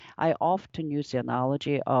I often use the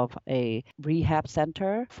analogy of a rehab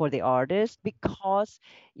center for the artist because,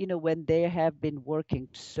 when they have been working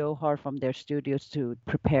so hard from their studios to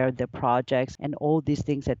prepare their projects and all these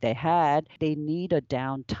things that they had, they need a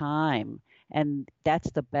downtime. And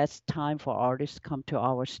that's the best time for artists to come to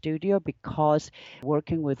our studio because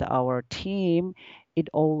working with our team, it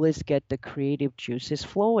always get the creative juices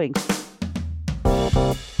flowing.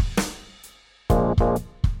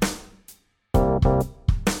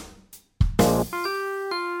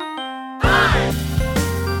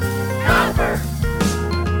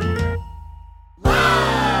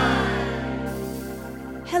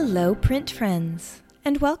 Hello, print friends,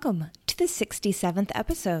 and welcome to the 67th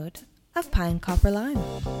episode of Pine Copper Lime,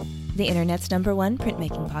 the internet's #1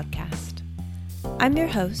 printmaking podcast. I'm your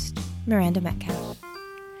host, Miranda Metcalf.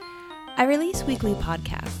 I release weekly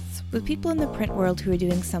podcasts with people in the print world who are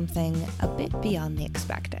doing something a bit beyond the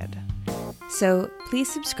expected. So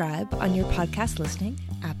please subscribe on your podcast listening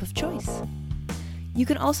app of choice. You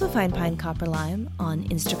can also find Pine Copper Lime on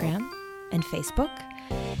Instagram and Facebook,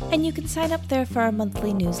 and you can sign up there for our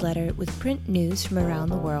monthly newsletter with print news from around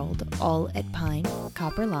the world, all at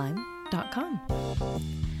pinecopperlime.com.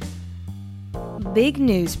 Big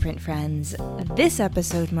news, print friends. This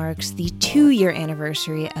episode marks the 2-year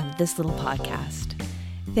anniversary of this little podcast.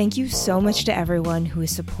 Thank you so much to everyone who has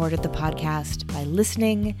supported the podcast by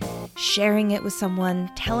listening, sharing it with someone,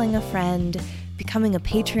 telling a friend, becoming a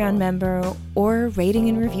Patreon member, or rating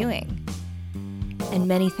and reviewing. And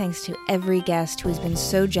many thanks to every guest who has been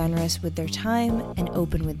so generous with their time and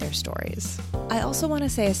open with their stories. I also want to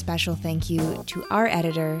say a special thank you to our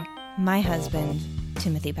editor, my husband,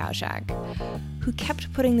 Timothy Pauschak, who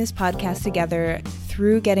kept putting this podcast together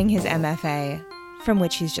through getting his MFA, from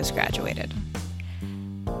which he's just graduated.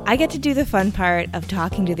 I get to do the fun part of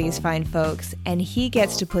talking to these fine folks, and he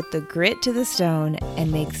gets to put the grit to the stone and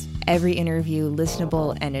makes every interview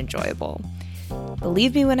listenable and enjoyable.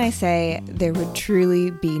 Believe me when I say there would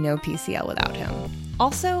truly be no PCL without him.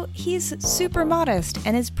 Also, he's super modest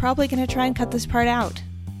and is probably going to try and cut this part out.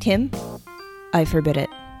 Tim, I forbid it.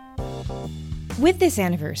 With this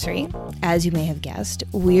anniversary, as you may have guessed,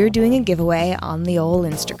 we're doing a giveaway on the old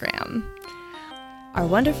Instagram. Our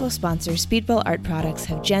wonderful sponsor, Speedball Art Products,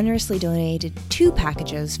 have generously donated 2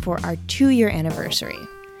 packages for our 2-year anniversary.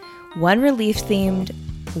 1 relief-themed,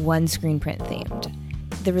 1 screen print-themed.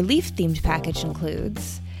 The relief-themed package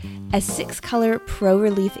includes a 6-color Pro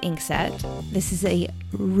Relief ink set. This is a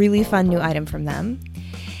really fun new item from them.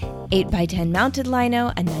 8x10 mounted lino,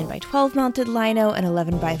 a 9x12 mounted lino, an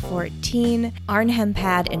 11x14 Arnhem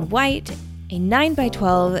pad in white, a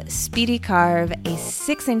 9x12 Speedy Carve, a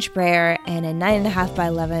 6-inch brayer, and a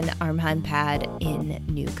 9.5x11 Arnhem pad in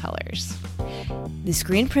new colors. The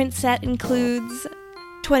screen print set includes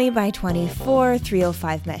 20x24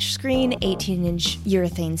 305 mesh screen, 18-inch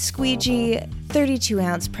urethane squeegee,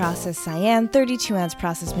 32-ounce process cyan, 32-ounce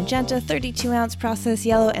process magenta, 32-ounce process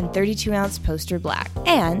yellow, and 32-ounce poster black.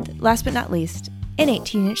 And, last but not least, an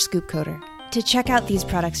 18-inch scoop coater. To check out these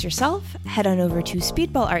products yourself, head on over to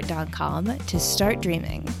speedballart.com to start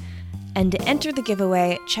dreaming. And to enter the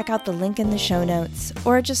giveaway, check out the link in the show notes,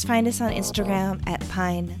 or just find us on Instagram at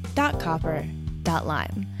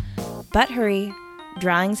pine.copper.lime. But hurry!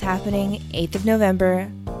 Drawings happening 8th of November,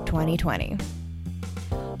 2020.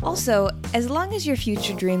 Also, as long as you're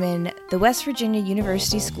future dreaming, the West Virginia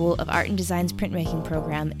University School of Art and Design's printmaking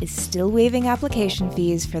program is still waiving application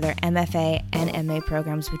fees for their MFA and MA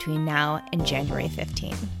programs between now and January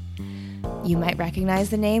 15. You might recognize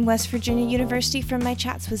the name West Virginia University from my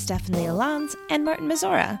chats with Stephanie Lalonde and Martin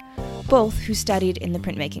Mazzora, both who studied in the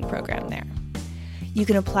printmaking program there. You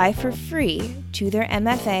can apply for free to their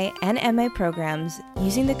MFA and MA programs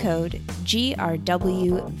using the code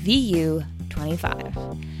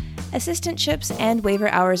GRWVU25. Assistantships and waiver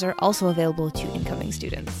hours are also available to incoming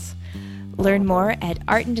students. Learn more at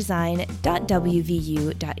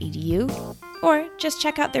artanddesign.wvu.edu, or just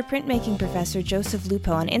check out their printmaking professor Joseph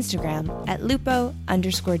Lupo on Instagram at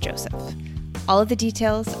lupo_Joseph. All of the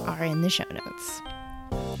details are in the show notes.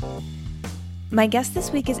 My guest this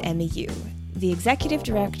week is Emmy Yu, the Executive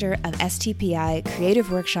Director of STPI Creative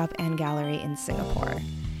Workshop and Gallery in Singapore.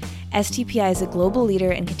 STPI is a global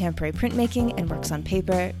leader in contemporary printmaking and works on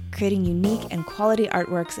paper, creating unique and quality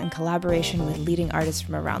artworks in collaboration with leading artists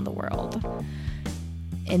from around the world.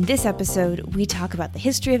 In this episode, we talk about the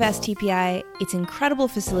history of STPI, its incredible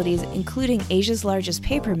facilities, including Asia's largest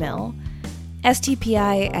paper mill,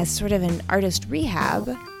 STPI as sort of an artist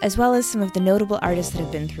rehab, as well as some of the notable artists that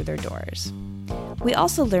have been through their doors. We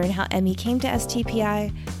also learn how Emmy came to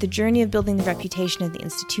STPI, the journey of building the reputation of the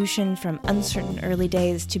institution from uncertain early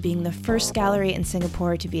days to being the first gallery in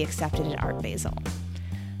Singapore to be accepted at Art Basel.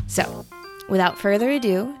 So, without further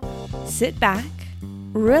ado, sit back,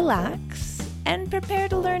 relax, and prepare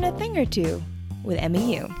to learn a thing or two with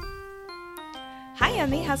Emmy Yu. Hi,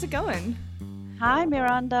 Emmy. How's it going? Hi,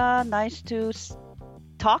 Miranda. Nice to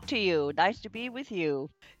talk to you. Nice to be with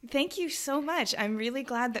you. Thank you so much. I'm really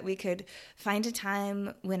glad that we could find a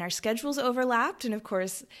time when our schedules overlapped. And of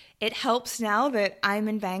course, it helps now that I'm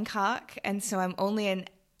in Bangkok, and so I'm only an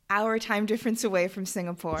hour time difference away from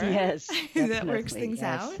Singapore. Yes. That works things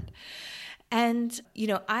out. And,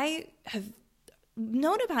 I have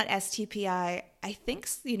known about STPI, I think,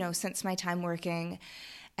 since my time working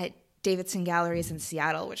at Davidson Galleries in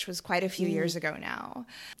Seattle, which was quite a few years ago now.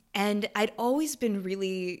 And I'd always been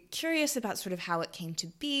really curious about sort of how it came to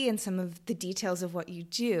be and some of the details of what you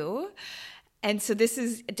do. And so this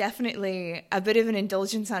is definitely a bit of an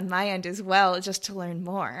indulgence on my end as well, just to learn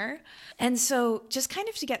more. And so just kind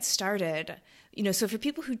of to get started, so for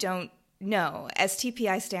people who don't know,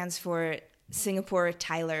 STPI stands for Singapore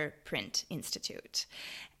Tyler Print Institute.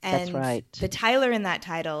 And that's right. The Tyler in that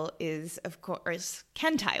title is, of course,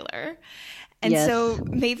 Ken Tyler. And yes. So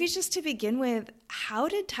maybe just to begin with, how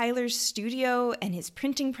did Tyler's studio and his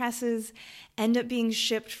printing presses end up being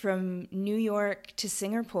shipped from New York to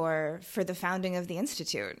Singapore for the founding of the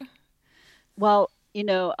Institute? Well,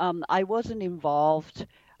 I wasn't involved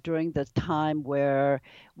during the time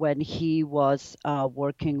when he was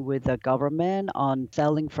working with the government on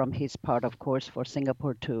selling from his part, of course, for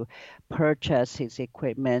Singapore to purchase his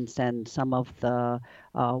equipments and some of the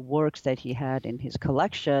works that he had in his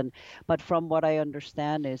collection. But from what I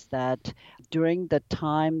understand is that during the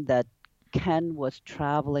time that Ken was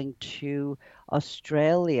traveling to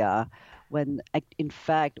Australia, when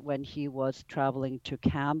he was traveling to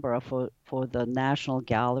Canberra for the National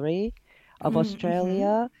Gallery of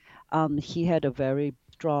Australia, he had a very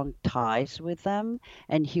strong ties with them,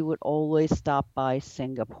 and he would always stop by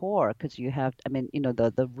Singapore because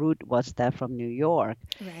the route was there from New York.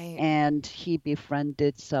 Right. And he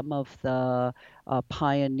befriended some of the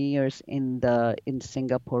pioneers in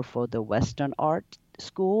Singapore for the Western art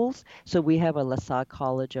schools. So we have a LaSalle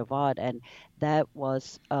College of Art, and that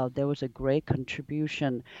was there was a great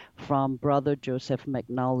contribution from Brother Joseph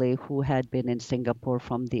McNally, who had been in Singapore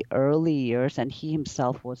from the early years, and he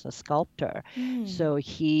himself was a sculptor. So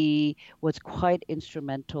he was quite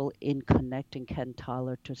instrumental in connecting Ken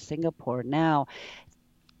Tyler to Singapore. Now,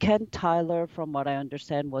 Ken Tyler, from what I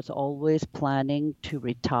understand, was always planning to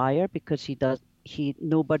retire because he didn't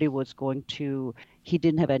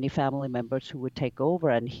have any family members who would take over,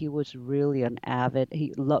 and he was really an avid,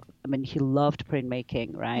 he loved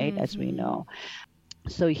printmaking, right? As we know.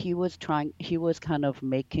 So he was kind of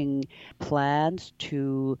making plans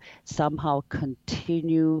to somehow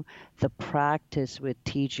continue the practice with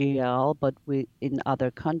TGL, but in other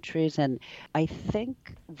countries. And I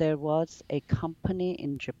think there was a company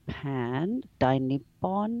in Japan, Dai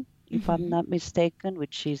Nippon, if I'm not mistaken,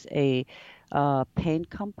 which is a paint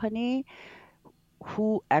company,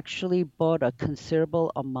 who actually bought a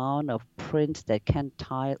considerable amount of prints that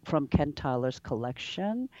from Ken Tyler's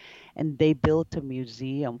collection, and they built a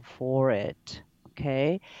museum for it.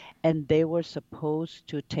 Okay, and they were supposed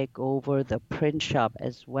to take over the print shop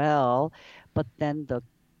as well, but then the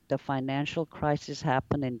financial crisis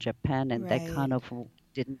happened in Japan, and they kind of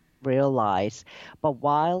didn't realize. But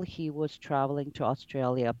while he was traveling to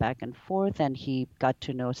Australia back and forth, and he got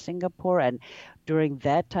to know Singapore, and during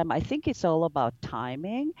that time, I think it's all about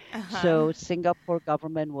timing. So Singapore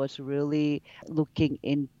government was really looking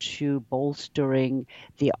into bolstering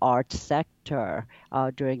the art sector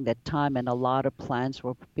during that time, and a lot of plans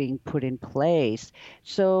were being put in place.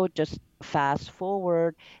 So just fast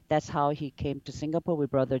forward, that's how he came to Singapore with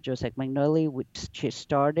Brother Joseph McNally, which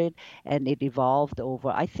started, and it evolved over.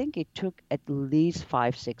 I think it took at least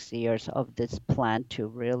 5-6 years of this plan to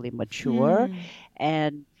really mature.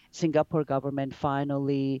 And Singapore government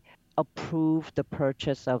finally approved the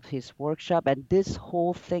purchase of his workshop, and this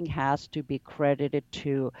whole thing has to be credited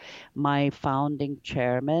to my founding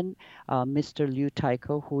chairman, Mr. Liu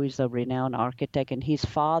Taiko, who is a renowned architect, and his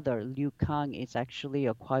father, Liu Kang, is actually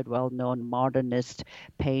a quite well-known modernist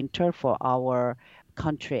painter for our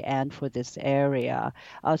country and for this area.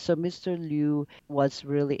 So Mr. Liu was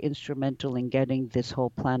really instrumental in getting this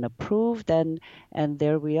whole plan approved, and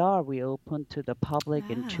there we are. We opened to the public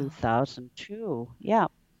in 2002. Yeah.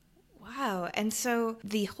 Wow. And so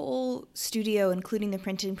the whole studio, including the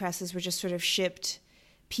printing presses, were just sort of shipped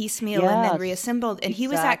piecemeal and then Yes, reassembled. And he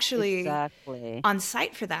was actually exactly. on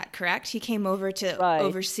site for that, correct? He came over to Right.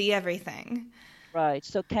 oversee everything. Right.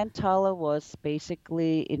 So Ken Tala was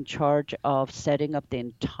basically in charge of setting up the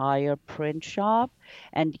entire print shop,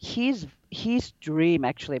 and his dream,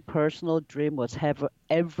 actually personal dream, was have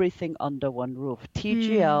everything under one roof. Hmm.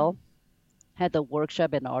 TGL had a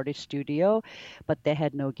workshop and artist studio, but they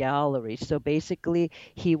had no gallery. So basically,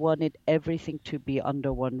 he wanted everything to be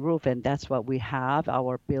under one roof, and that's what we have.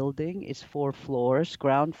 Our building is 4 floors.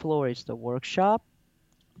 Ground floor is the workshop.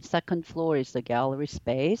 Second floor is the gallery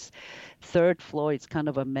space. Third floor is kind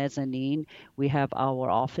of a mezzanine. We have our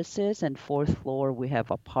offices, and fourth floor we have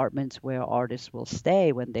apartments where artists will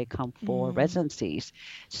stay when they come for Mm. residencies.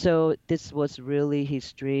 So this was really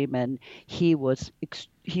his dream, and he was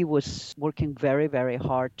working very very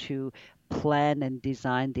hard to plan and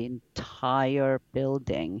design the entire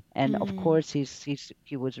building. And of Mm. course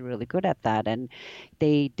he was really good at that, and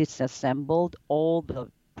they disassembled all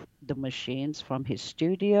the machines from his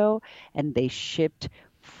studio, and they shipped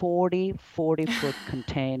 40-foot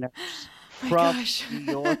containers My from gosh. New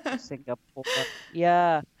York to Singapore.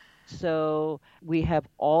 Yeah. So we have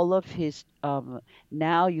all of his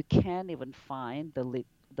now you can't even find the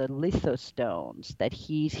lithostones that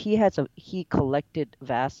he collected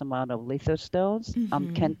vast amount of lithostones.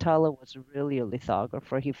 Hmm. Ken Tala was really a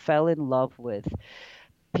lithographer. He fell in love with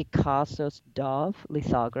Picasso's Dove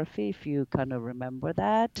lithography, if you kind of remember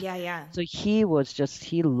that. Yeah, yeah. So he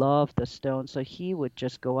loved the stones. So he would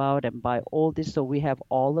just go out and buy all this. So we have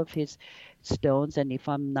all of his stones. And if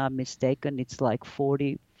I'm not mistaken, it's like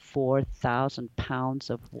 44,000 pounds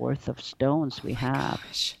of worth of stones Oh we my have.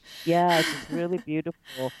 gosh. Yes, it's really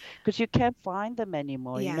beautiful because you can't find them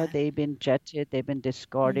anymore. Yeah. They've been jetted, they've been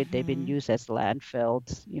discarded, they've been Hmm. used as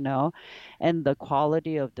landfills. And the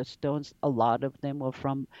quality of the stones, a lot of them were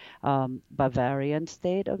from Bavarian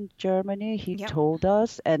state of Germany, he Yep. told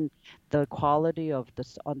us. And the quality of the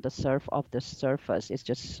surface is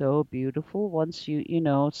just so beautiful once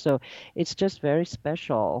so it's just very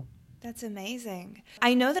special. That's amazing.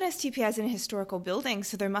 I know that STPI is in a historical building,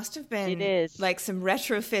 so there must have It been is. like some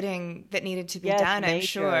retrofitting that needed to be Yes, done, I'm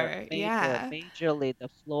sure. Yeah. majorly the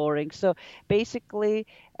flooring. So basically,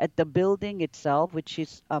 at the building itself, which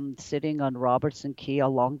is sitting on Robertson Key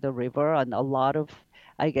along the river, and a lot of,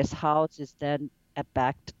 I guess, houses then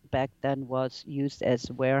back then was used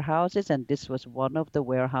as warehouses, and this was one of the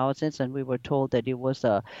warehouses, and we were told that it was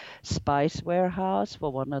a spice warehouse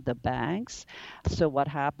for one of the banks. So what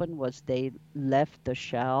happened was they left the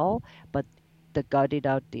shell, but they gutted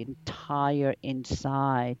out the entire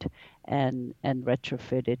inside and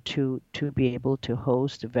retrofitted to be able to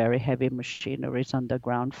host very heavy machineries on the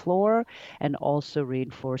ground floor, and also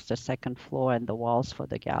reinforce the second floor and the walls for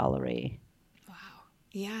the gallery. Wow.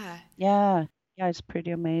 Yeah. Yeah, yeah, it's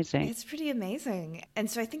pretty amazing. It's pretty amazing. And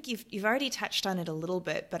so I think you've already touched on it a little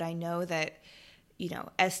bit, but I know that,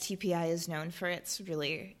 STPI is known for its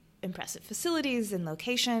really impressive facilities and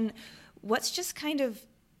location. What's just kind of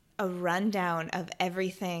a rundown of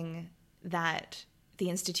everything that the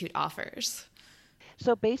Institute offers?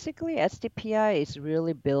 So basically, SDPI is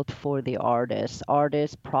really built for the artist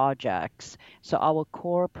projects. So our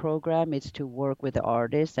core program is to work with the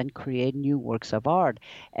artists and create new works of art.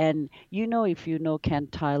 And if you know Ken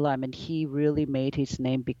Tyler, I mean, he really made his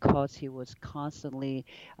name because he was constantly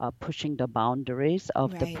pushing the boundaries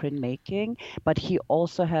of the Right. printmaking, but he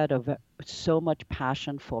also had so much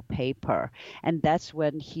passion for paper. And that's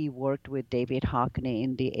when he worked with David Hockney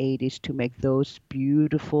in the 80s to make those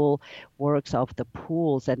beautiful works of the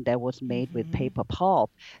pools, and that was made with Hmm. paper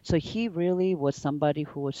pulp. So he really was somebody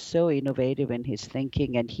who was so innovative in his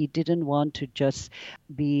thinking, and he didn't want to just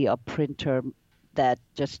be a printer that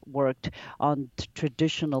just worked on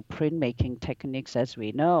traditional printmaking techniques as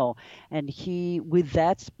we know. And he, with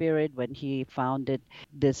that spirit, when he founded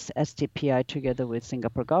this STPI together with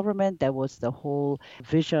Singapore government, that was the whole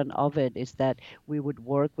vision of it, is that we would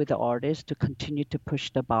work with the artists to continue to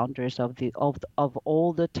push the boundaries of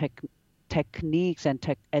all the techniques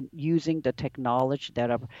and using the technology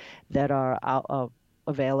that are out,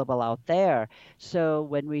 available out there. So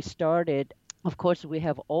when we started, of course, we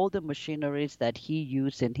have all the machineries that he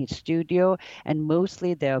used in his studio, and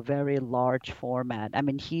mostly they're very large format. I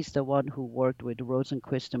mean, he's the one who worked with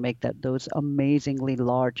Rosenquist to make those amazingly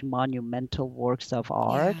large monumental works of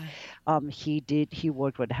art. Yeah. He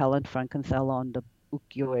worked with Helen Frankenthaler on the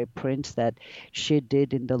ukiyo-e prints that she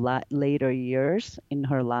did in the later years, in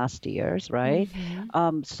her last years, right?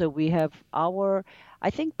 Mm-hmm. So we have our, I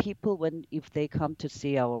think people, when if they come to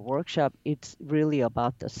see our workshop, it's really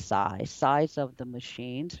about the size of the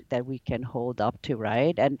machines that we can hold up to,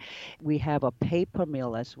 right? And we have a paper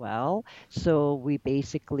mill as well. So we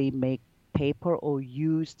basically make paper or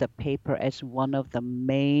use the paper as one of the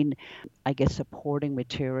main, I guess, supporting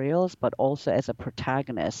materials, but also as a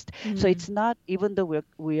protagonist. So Mm. it's not, even though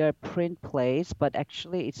we are print place, but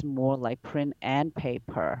actually it's more like print and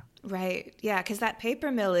paper. Right. Yeah, because that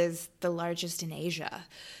paper mill is the largest in Asia.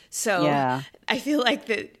 So Yeah, I feel like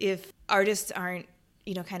that if artists aren't,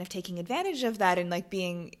 kind of taking advantage of that and like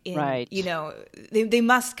being in, right. they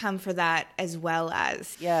must come for that as well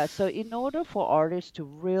as. Yeah, so in order for artists to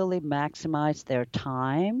really maximize their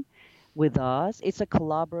time with us, it's a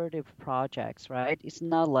collaborative projects, right? It's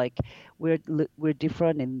not like we're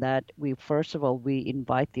different in that we, first of all, we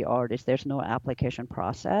invite the artist. There's no application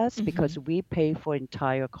process Mm-hmm. because we pay for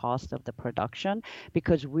entire cost of the production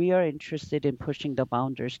because we are interested in pushing the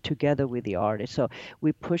boundaries together with the artist. So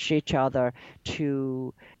we push each other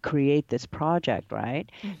to create this project, right?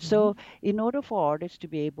 Mm-hmm. So in order for artists to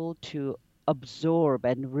be able to absorb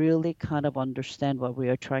and really kind of understand what we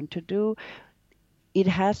are trying to do, it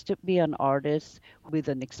has to be an artist with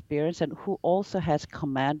an experience and who also has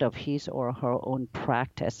command of his or her own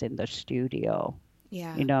practice in the studio,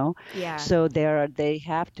 Yeah. you know. Yeah. So they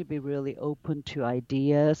have to be really open to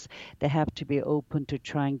ideas. They have to be open to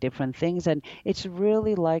trying different things. And it's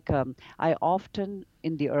really like, I often,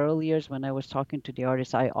 in the early years when I was talking to the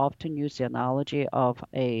artists, I often use the analogy of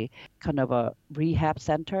a kind of a rehab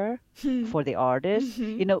center for the artists,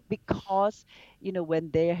 Mm-hmm. because when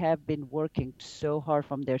they have been working so hard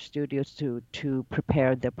from their studios to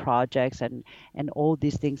prepare their projects and all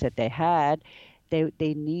these things that they had,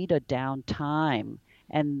 they need a downtime.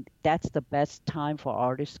 And that's the best time for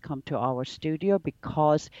artists to come to our studio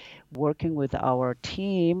because working with our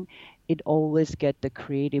team, it always get the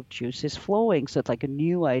creative juices flowing. So it's like a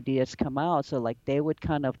new ideas come out. So like they would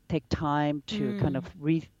kind of take time to kind Mm. of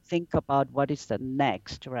rethink about what is the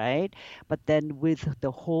next, right? But then with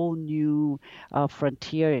the whole new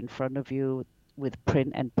frontier in front of you with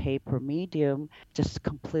print and paper medium, just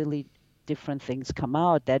completely different things come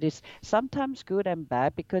out. That is sometimes good and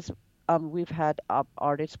bad because we've had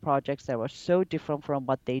artist projects that were so different from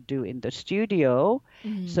what they do in the studio.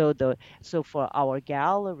 Mm. So for our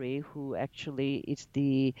gallery, who actually is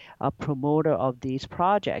the promoter of these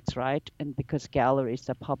projects, right? And because gallery is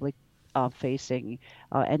a public facing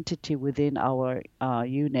entity within our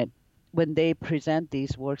unit, when they present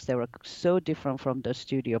these works that were so different from the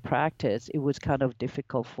studio practice, it was kind of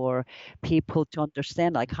difficult for people to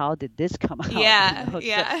understand, like, how did this come out, Yeah. So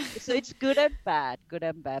Yeah. it's good and bad, good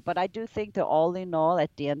and bad. But I do think that all in all,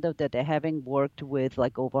 at the end of the day, having worked with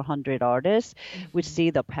like over 100 artists, we Mm-hmm. see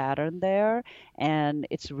the pattern there, and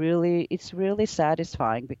it's really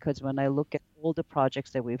satisfying because when I look at all the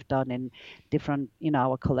projects that we've done in different,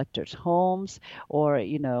 our collectors' homes, or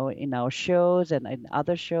in our shows and in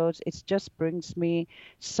other shows, it just brings me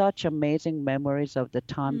such amazing memories of the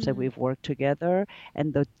times that Mm. we've worked together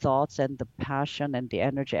and the thoughts and the passion and the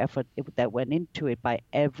energy effort that went into it by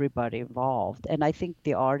everybody involved. And I think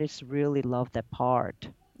the artists really love that part.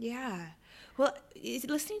 Yeah. Well,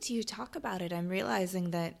 listening to you talk about it, I'm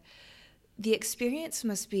realizing that the experience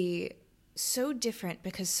must be so different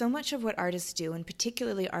because so much of what artists do, and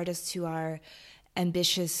particularly artists who are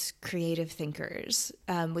ambitious, creative thinkers,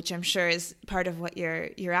 which I'm sure is part of what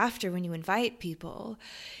you're after when you invite people,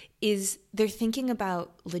 is they're thinking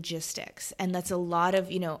about logistics, and that's a lot of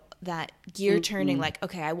that gear turning. Hmm. Like,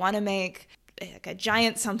 okay, I want to make like a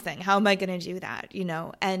giant something. How am I going to do that?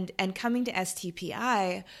 And coming to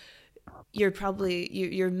STPI,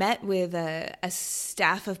 you're met with a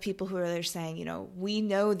staff of people who are there saying, we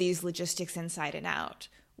know these logistics inside and out.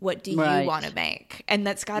 What do you want to Right, make? And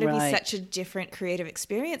that's got to be right. such a different creative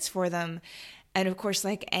experience for them. And of course,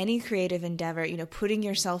 like any creative endeavor, putting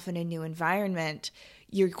yourself in a new environment,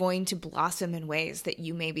 you're going to blossom in ways that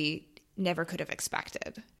you maybe never could have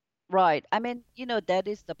expected. Right. I mean, that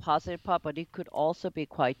is the positive part, but it could also be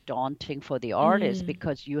quite daunting for the artist Mm.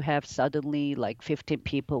 because you have suddenly like 15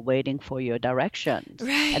 people waiting for your directions. And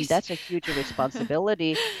Right. that's a huge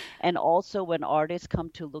responsibility. And also, when artists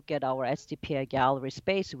come to look at our STPI gallery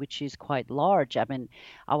space, which is quite large, I mean,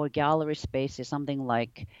 our gallery space is something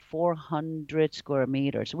like 400 square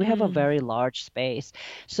meters. We have a Mm. very large space.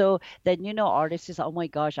 So then, artists is, oh my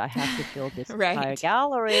gosh, I have to fill this entire Right.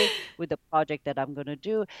 gallery with the project that I'm going to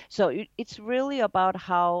do. So it's really about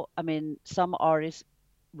how, I mean, some artists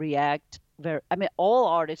react very, I mean, all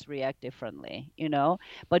artists react differently,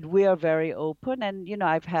 but we are very open. And,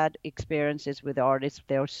 I've had experiences with artists.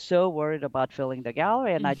 They're so worried about filling the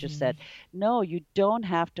gallery. And I just Hmm. said, no, you don't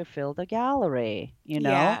have to fill the gallery,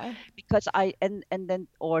 Yeah. because and then,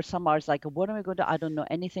 or some artists like, what am I going to, I don't know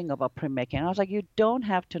anything about printmaking. And I was like, you don't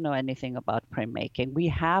have to know anything about printmaking. We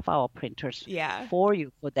have our printers Yeah. for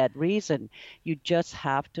you for that reason. You just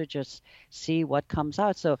have to just see what comes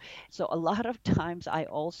out. So a lot of times I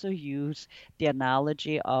also use the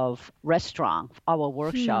analogy of restaurant, our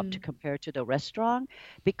workshop, to Hmm. compare to the restaurant,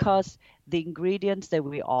 because the ingredients that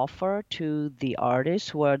we offer to the artists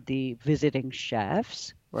who are the visiting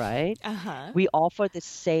chefs, right? Uh-huh. We offer the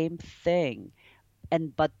same thing,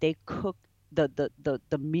 and but they cook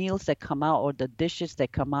the meals that come out, or the dishes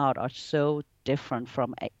that come out, are so different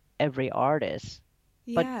from every artist.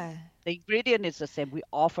 But Yeah. the ingredient is the same. We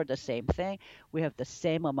offer the same thing. We have the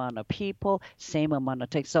same amount of people, same amount of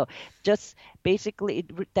things. So just basically,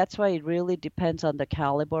 that's why it really depends on the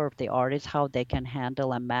caliber of the artist, how they can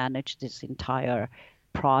handle and manage this entire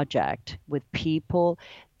project with people,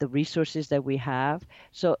 the resources that we have.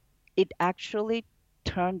 So it actually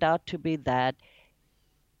turned out to be that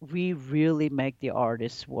we really make the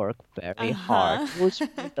artists work very hard.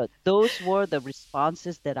 Uh-huh. Those were the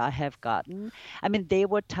responses that I have gotten. I mean, they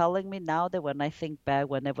were telling me now that when I think back,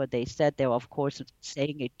 whenever they said, they were of course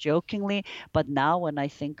saying it jokingly, but now when I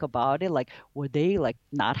think about it, like, were they like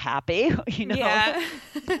not happy? Yeah.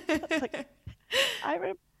 Like, I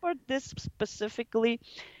remember this specifically.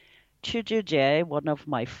 Chiju Jae, one of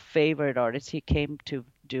my favorite artists, he came to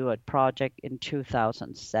do a project in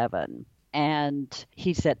 2007. And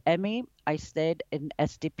he said, Emmy, I stayed in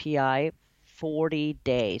SDPI 40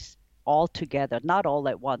 days all together, not all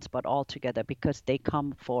at once, but all together, because they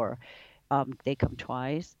come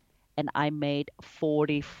twice. And I made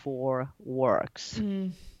 44 works.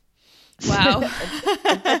 Mm. Wow.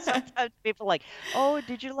 And then sometimes people like, oh,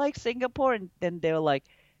 did you like Singapore? And then they're like,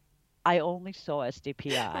 I only saw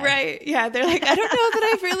SDPI. Right. Yeah. They're like, I don't know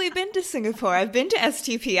that I've really been to Singapore. I've been to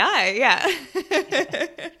STPI. Yeah.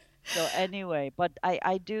 So anyway, but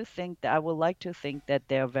I do think that I would like to think that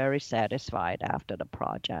they're very satisfied after the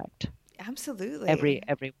project. Absolutely. Every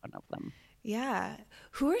one of them. Yeah.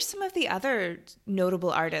 Who are some of the other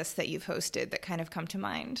notable artists that you've hosted that kind of come to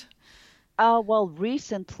mind? Well,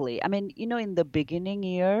 recently, I mean, in the beginning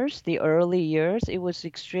years, the early years, it was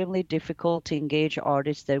extremely difficult to engage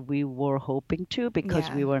artists that we were hoping to, because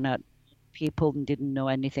Yeah. we were not, people didn't know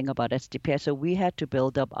anything about SDPI. So we had to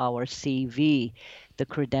build up our CV, the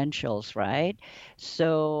credentials, right?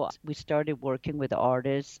 So we started working with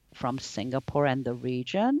artists from Singapore and the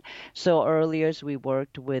region. So earlier we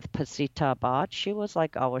worked with Pasita Abad. She was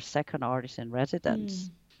like our second artist in residence.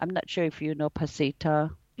 Mm. I'm not sure if you know Pasita.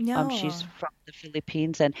 She's No. from the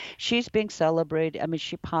Philippines, and she's being celebrated. I mean,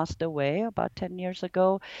 she passed away about 10 years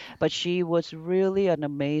ago, but she was really an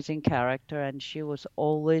amazing character, and she was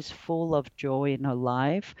always full of joy in her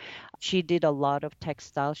life. She did a lot of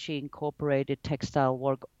textile. She incorporated textile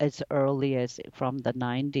work as early as from the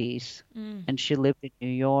 90s. Mm. And she lived in New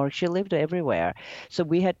York. She lived everywhere. So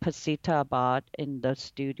we had Pasita Abad in the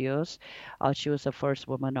studios. She was the first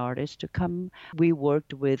woman artist to come. We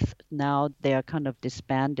worked with, now they are kind of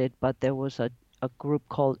disbanded, but there was a group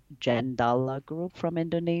called Jendala Group from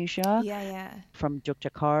Indonesia, Yeah, yeah. from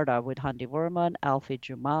Yogyakarta, with Handi Verman, Alfie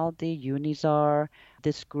Jumaldi, Unizar.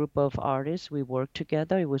 This group of artists, we worked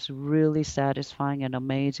together. It was really satisfying and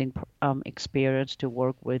amazing experience to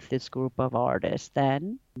work with this group of artists.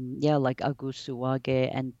 Then, yeah, like Agus Suwage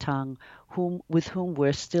and Tang, with whom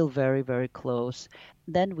we're still very, very close.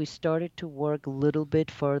 Then we started to work a little bit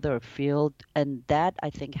further afield, and that I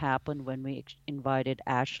think happened when we invited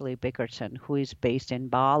Ashley Bickerton, who is based in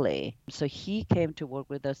Bali. So he came to work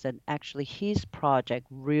with us, and actually his project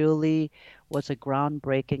really was a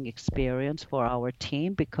groundbreaking experience for our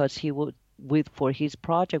team, because he would with for his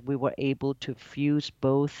project we were able to fuse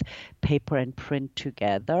both paper and print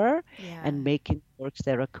together, Yeah. and making works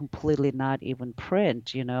that are completely not even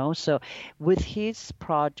print, so with his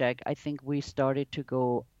project, I think we started to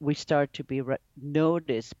be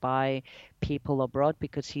noticed by people abroad,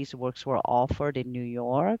 because his works were offered in New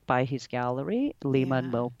York by his gallery, Lehman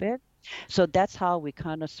Yeah. Moped. So that's how we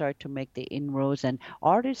kind of start to make the inroads. And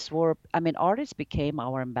artists became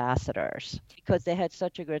our ambassadors, because they had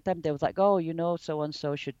such a great time. They was like, oh, so and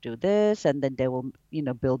so should do this. And then they will,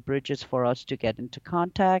 build bridges for us to get into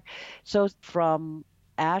contact. So from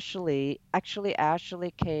Ashley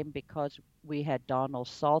came because we had Donald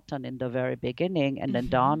Sultan in the very beginning, and then Hmm.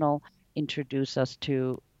 Donald introduced us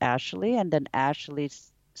to Ashley, and then Ashley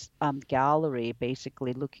gallery,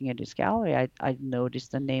 basically looking at his gallery, I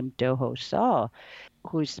noticed the name Doho Saw,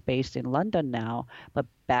 who is based in London now, but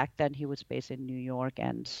back then he was based in New York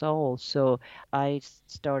and Seoul. So I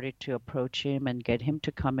started to approach him and get him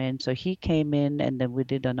to come in. So he came in, and then we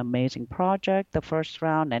did an amazing project the first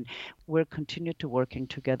round, and we're continued to working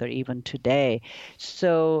together even today.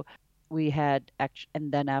 So we had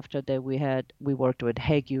and then after that we worked with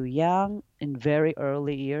Haegyu Yang in very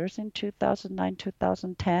early years in 2009,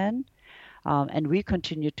 2010, and we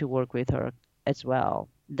continued to work with her as well.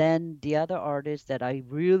 Then the other artist that I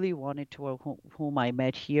really wanted to work, whom I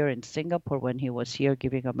met here in Singapore when he was here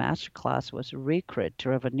giving a master class, was Rikrit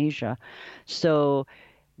Ravanija. So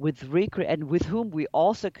with Rikrit, and with whom we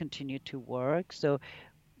also continued to work. So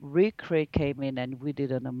Recreate came in and we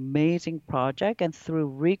did an amazing project. And through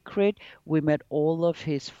Recreate, we met all of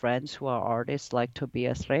his friends who are artists like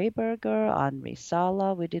Tobias Rehberger, Henri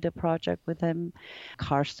Sala. We did a project with him,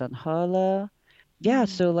 Karsten Höller. Yeah, Mm.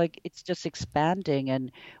 so like it's just expanding.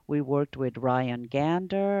 And we worked with Ryan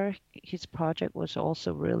Gander. His project was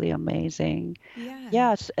also really amazing. Yeah.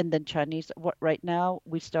 Yes, and then Chinese. Right now,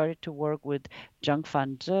 we started to work with Zhang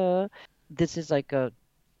Fanzhe. This is like a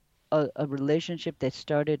relationship that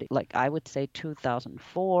started like I would say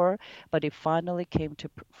 2004, but it finally came to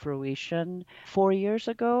fruition 4 years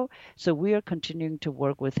ago. So we are continuing to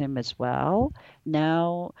work with him as well.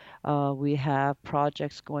 Now we have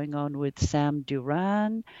projects going on with Sam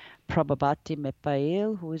Duran, Prabhabati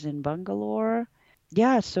Mepail, who is in Bangalore.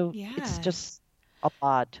 Yeah, so it's Yeah. just a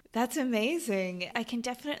lot. That's amazing. I can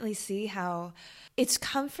definitely see how it's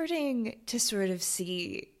comforting to sort of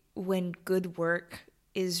see when good work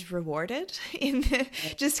is rewarded in the,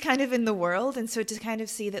 just kind of in the world. And so to kind of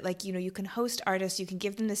see that, like, you know, you can host artists, you can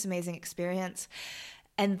give them this amazing experience,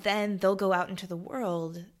 and then they'll go out into the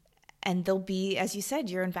world and they'll be, as you said,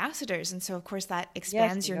 your ambassadors. And so of course that Yes,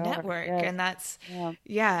 expands they your are. network. Yes. And that's, Yeah.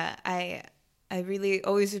 yeah, I really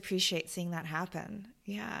always appreciate seeing that happen.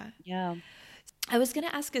 Yeah. Yeah. I was going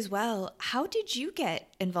to ask as well, how did you get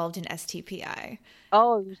involved in STPI?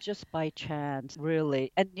 Oh, it was just by chance,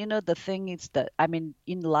 really. And the thing is that, I mean,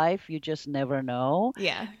 in life, you just never know.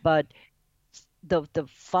 Yeah. But the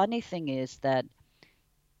funny thing is that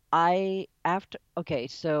okay,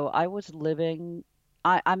 so I was living,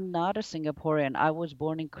 I'm not a Singaporean. I was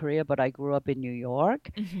born in Korea, but I grew up in New York.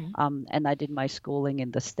 Hmm. And I did my schooling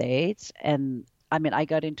in the States. And I mean, I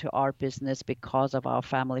got into art business because of our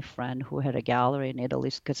family friend who had a gallery in Italy,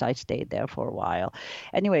 because I stayed there for a while.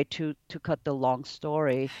 Anyway, to cut the long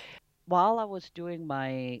story, while I was doing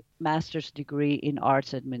my master's degree in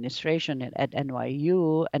arts administration at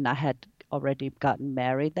NYU, and I had already gotten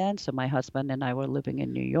married then, so my husband and I were living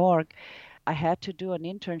in New York, I had to do an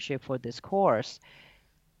internship for this course.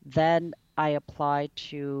 Then I applied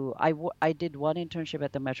I did one internship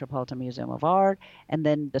at the Metropolitan Museum of Art, and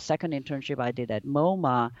then the second internship I did at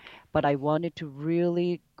MoMA. But I wanted to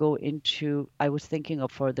really go into, I was thinking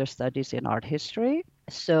of further studies in art history.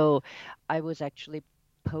 So I was actually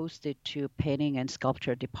posted to painting and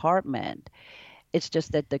sculpture department. It's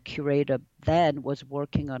just that the curator then was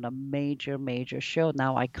working on a major, major show.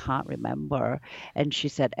 Now I can't remember. And she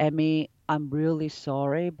said, Emmy, I'm really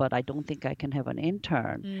sorry, but I don't think I can have an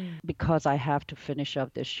intern Mm. because I have to finish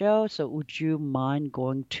up the show. So would you mind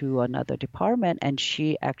going to another department? And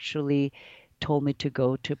she actually told me to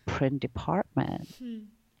go to print department. Hmm.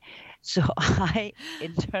 So I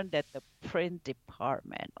interned at the print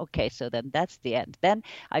department. Okay, so then that's the end. Then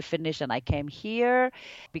I finished and I came here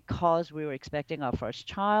because we were expecting our first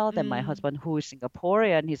child. And my Mm. husband, who is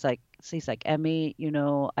Singaporean, he's like, Emmy,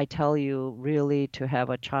 I tell you, really, to have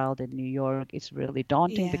a child in New York is really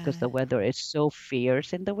daunting because Yeah. the weather is so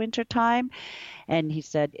fierce in the wintertime. And he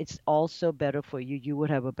said, it's also better for you. You would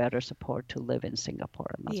have a better support to live in Singapore.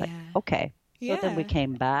 And I was like, Yeah. okay. So then we Yeah.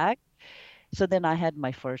 came back. So then I had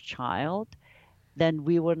my first child. Then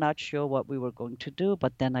we were not sure what we were going to do,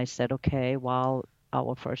 but then I said, okay, while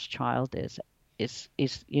our first child is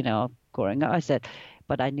growing up, I said,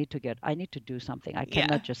 but I need to do something. I Yeah.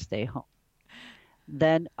 cannot just stay home.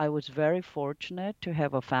 Then I was very fortunate to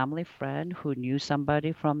have a family friend who knew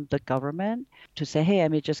somebody from the government to say, hey,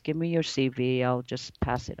 Amy, just give me your CV. I'll just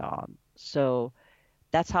pass it on. So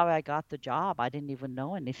that's how I got the job. I didn't even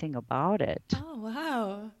know anything about it. Oh,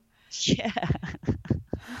 wow. Yeah.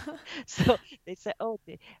 So they said, "Oh,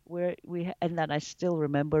 and then I still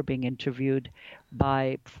remember being interviewed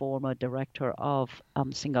by former director of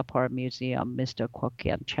Singapore Museum, Mr. Kwok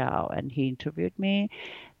Kian Chow, and he interviewed me.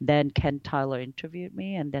 Then Ken Tyler interviewed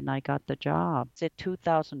me, and then I got the job. It's in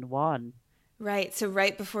 2001. Right. So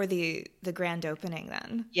right before the grand opening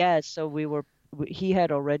then. Yeah, so he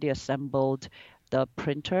had already assembled the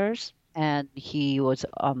printers, and he was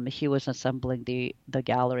assembling the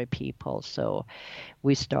gallery people. So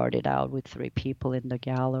we started out with 3 people in the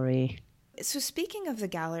gallery. So speaking of the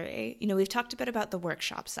gallery, we've talked a bit about the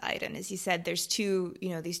workshop side, and as you said, there's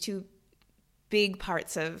these two big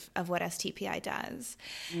parts of what STPI does.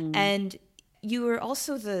 And you were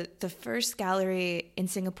also the first gallery in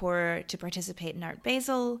Singapore to participate in Art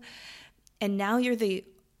Basel, and now you're the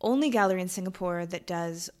only gallery in Singapore that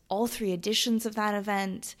does all 3 editions of that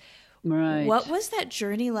event. Right. What was that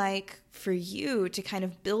journey like for you to kind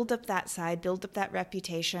of build up that side, build up that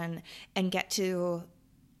reputation, and get to,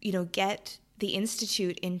 get the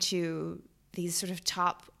Institute into these sort of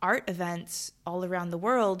top art events all around the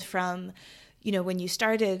world from, when you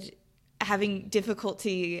started having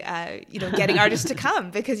difficulty, getting artists to come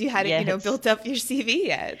because you hadn't, Yes. built up your CV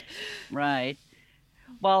yet. Right.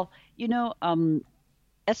 Well,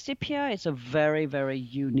 STPI is a very, very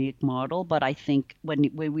unique model, but I think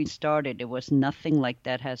when we started, it was nothing like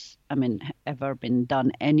that ever been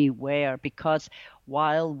done anywhere, because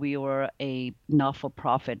while we were a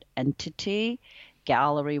not-for-profit entity,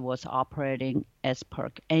 gallery was operating as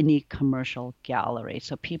per any commercial gallery.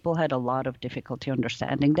 So people had a lot of difficulty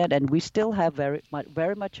understanding that, and we still have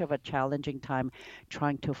very much of a challenging time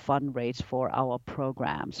trying to fundraise for our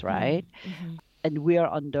programs, right? Mm-hmm. And we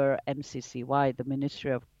are under MCCY, the Ministry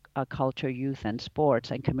of Culture, Youth and Sports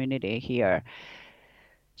and Community here.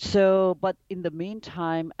 So, but in the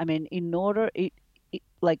meantime, in order,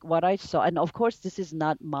 like what I saw, and of course, this is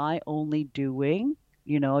not my only doing.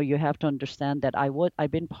 You have to understand that I've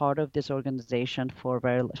been part of this organization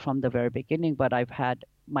from the very beginning, but I've had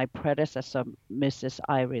my predecessor, Mrs.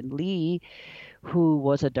 Irene Lee, who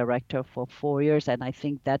was a director for 4 years, and I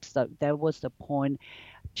think that was the point.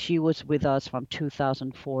 She was with us from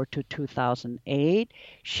 2004 to 2008.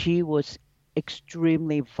 She was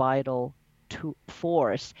extremely vital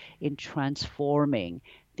force in transforming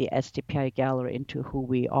the STPI gallery into who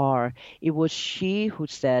we are. It was she who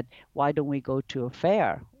said, why don't we go to a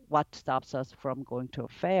fair? What stops us from going to a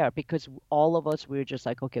fair? Because all of us, we're just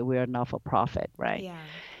like, okay, we're not for profit, right? Yeah.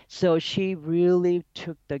 So she really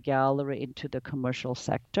took the gallery into the commercial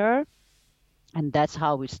sector. And that's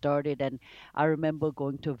how we started. And I remember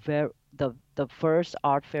going to the first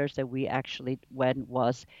art fairs that we actually went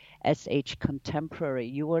was SH Contemporary.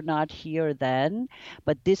 You were not here then,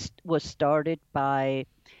 but this was started by,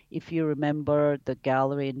 if you remember, the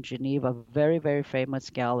gallery in Geneva, very, very famous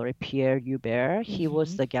gallery, Pierre Hubert. He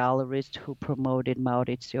was the gallerist who promoted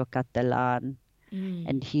Maurizio Cattelan,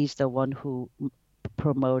 and he's the one who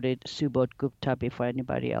promoted Subodh Gupta before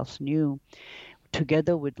anybody else knew.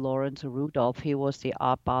 Together with Lawrence Rudolph, he was the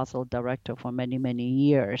Art Basel director for many, many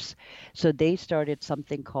years. So they started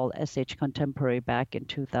something called SH Contemporary back in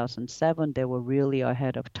 2007. They were really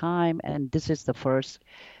ahead of time. And this is the first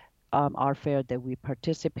art fair that we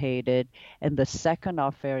participated. And the second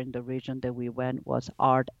art fair in the region that we went was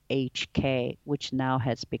Art HK, which now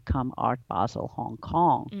has become Art Basel Hong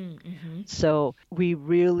Kong. Mm-hmm. So we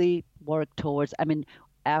really work towards,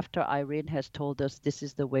 after Irene has told us this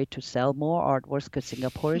is the way to sell more artworks because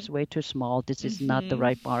Singapore is way too small, this is not the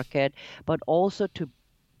right market, but also to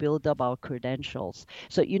build up our credentials.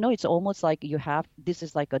 So, it's almost like this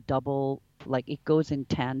is like a double, like it goes in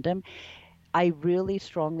tandem. I really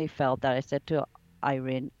strongly felt that I said to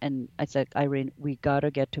Irene, we got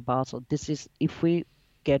to get to Basel. If we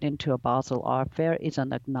get into a Basel Art Fair, is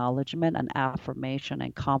an acknowledgement, an affirmation,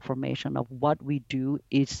 and confirmation of what we do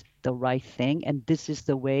is the right thing, and this is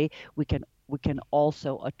the way we can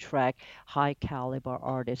also attract high caliber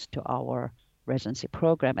artists to our residency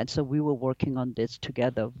program. And so we were working on this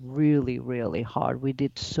together really, really hard. We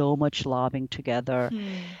did so much lobbying together.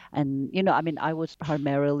 And, I was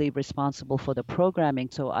primarily responsible for the programming.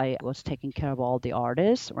 So I was taking care of all the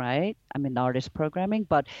artists, right? Artist programming.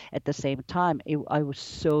 But at the same time, I was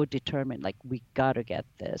so determined, like, we got to get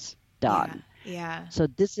this done. Yeah. So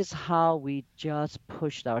this is how we just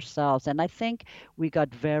pushed ourselves. And I think we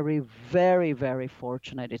got very, very, very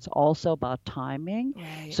fortunate. It's also about timing.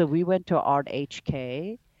 Right. So we went to Art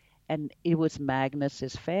HK, and it was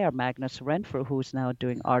Magnus's fair, Magnus Renfrew, who's now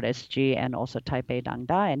doing Art SG and also Taipei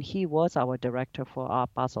Dangdai. And he was our director for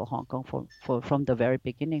Art Basel Hong Kong from the very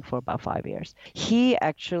beginning for about 5 years. He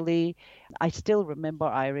actually, I still remember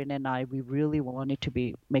Irene and we really wanted to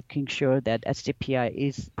be making sure that STPI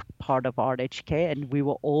is part of Art HK, and we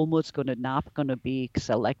were almost not going to be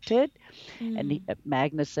selected. And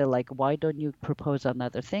Magnus said, like, why don't you propose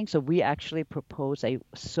another thing? So we actually proposed a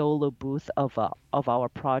solo booth of our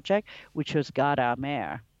project, which was Gara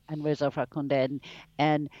Mer and Reza Farkhonde.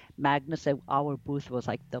 And Magnus said our booth was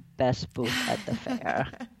like the best booth at the fair.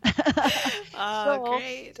 Oh, so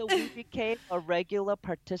great. so we became a regular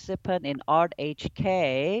participant in Art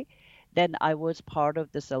HK. Then I was part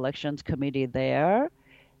of the selections committee there.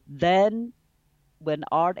 Then when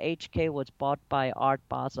Art HK was bought by Art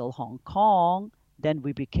Basel Hong Kong, then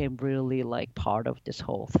we became really like part of this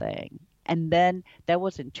whole thing. And then that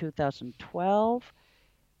was in 2012.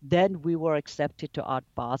 Then we were accepted to Art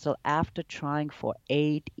Basel after trying for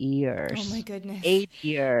eight Oh my years. goodness. 8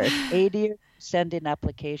 years. 8 years to send in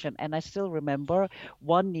application. And I still remember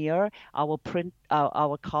one year our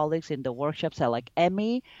colleagues in the workshop said like,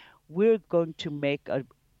 Emmy, we're going to make a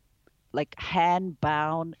like hand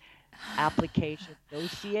bound application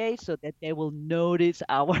dossier so that they will notice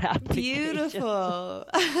our application. Beautiful.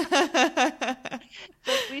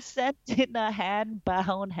 So we sent in a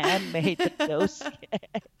hand-bound, handmade dossier.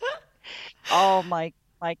 Oh my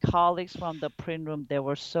colleagues from the print room, they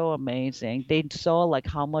were so amazing. They saw like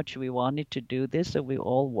how much we wanted to do this, so we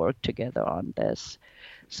all worked together on this.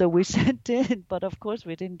 So we sent in, but of course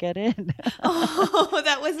we didn't get in. Oh,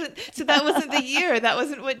 that wasn't the year. That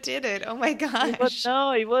wasn't what did it. Oh my It was gosh.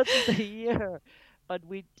 no, it wasn't the year. But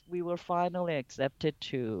we were finally accepted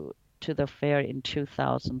to the fair in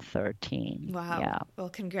 2013. Wow. Yeah. Well,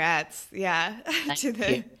 congrats. Yeah. Thank To you.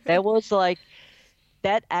 the That was like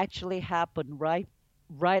that actually happened right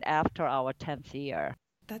after our 10th year.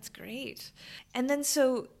 That's great. And then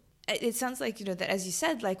so it sounds like, that as you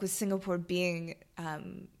said, like with Singapore being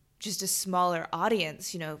just a smaller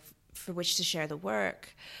audience, for which to share the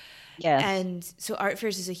work. Yes. And so art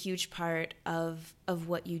fairs is a huge part of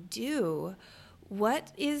what you do.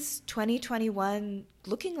 What is 2021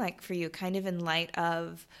 looking like for you, kind of in light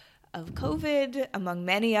of COVID, among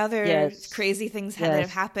many other Yes. crazy things that have Yes.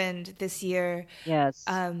 happened this year? Yes.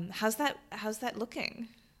 How's that looking?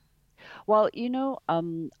 Well,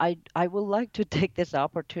 I would like to take this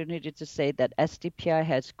opportunity to say that SDPI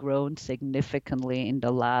has grown significantly in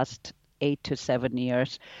the last 8 to 7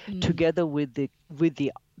 years, Mm. together with the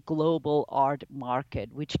global art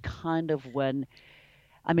market, which kind of when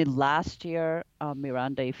I mean, last year,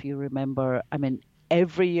 Miranda, if you remember, I mean,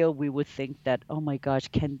 every year we would think that, oh my gosh,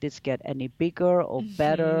 can this get any bigger or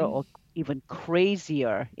better Hmm. or even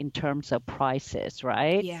crazier in terms of prices,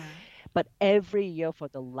 right? Yeah. But every year for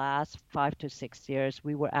the last 5 to 6 years,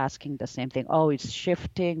 we were asking the same thing. Oh, it's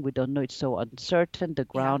shifting. We don't know. It's so uncertain. The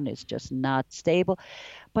Yeah. ground is just not stable.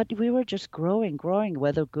 But we were just growing,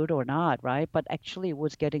 whether good or not, right? But actually, it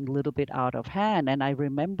was getting a little bit out of hand. And I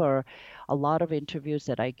remember a lot of interviews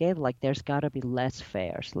that I gave, like, there's got to be less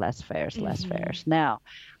fairs, less fairs, less Hmm. fairs. Now,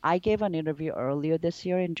 I gave an interview earlier this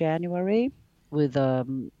year in January with,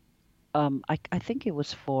 I think it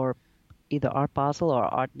was for either Art Basel or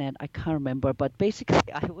ArtNet. I can't remember. But basically,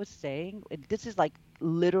 I was saying this is like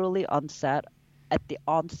literally at the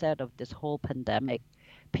onset of this whole pandemic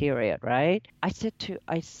period, right? I said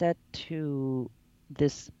to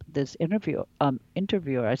this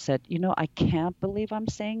interviewer, I said, I can't believe I'm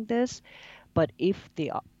saying this, but if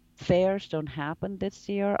the fairs don't happen this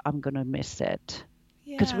year, I'm gonna miss it.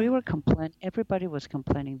 Because Yeah. we were complaining, everybody was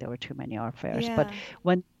complaining there were too many art fairs. But Yeah.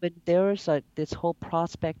 when there's this whole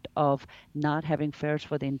prospect of not having fairs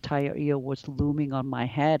for the entire year was looming on my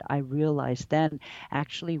head, I realized then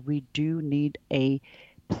actually we do need a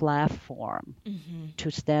platform Hmm. to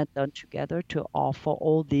stand on together to offer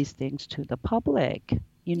all these things to the public.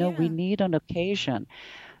 We Yeah. need an occasion.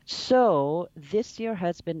 So this year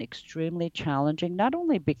has been extremely challenging, not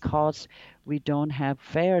only because we don't have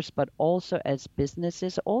fairs, but also as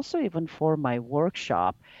businesses, also even for my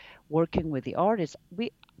workshop, working with the artists.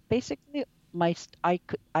 We basically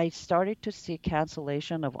I started to see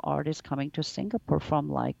cancellation of artists coming to Singapore from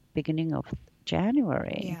like beginning of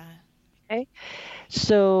January. Yeah. Okay.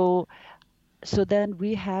 So so then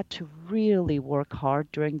we had to really work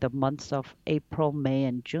hard during the months of April, May,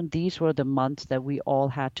 and June. These were the months that we all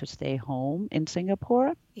had to stay home in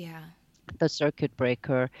Singapore. Yeah. The circuit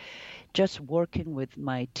breaker, just working with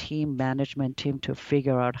my team, management team to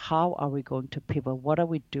figure out how are we going to pivot, what are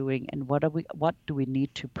we doing, and what do we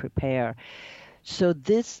need to prepare. So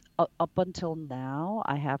this up until now,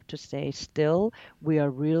 I have to say, still we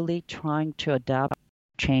are really trying to adapt,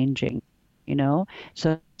 changing, you know.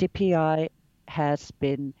 So DPI has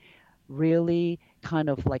been really kind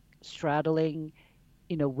of like straddling,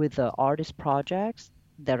 with the artist projects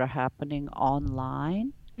that are happening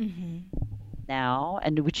online Hmm. now,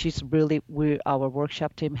 and which is really our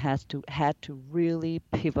workshop team had to really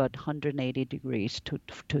pivot 180 degrees to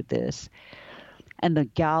this. And the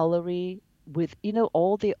gallery with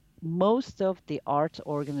all the most of the arts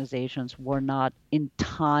organizations were not in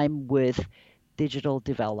time with digital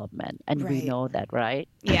development, and we Right. know that, right?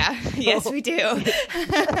 Yeah. Yes, So we do.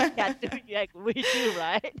 yeah, yeah, we do,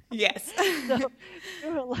 right? Yes. So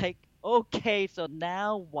you're like, okay, so now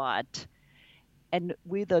what? And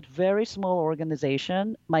with a very small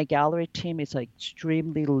organization, my gallery team is an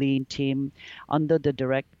extremely lean team under the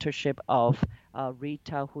directorship of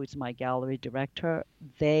Rita, who is my gallery director.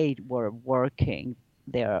 They were working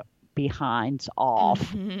their behinds off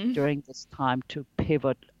Hmm. during this time to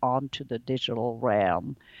pivot onto the digital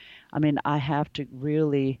realm. I mean, I have to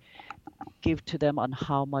really give to them on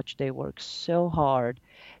how much they work so hard.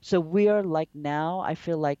 So we are like now, I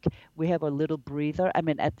feel like we have a little breather. I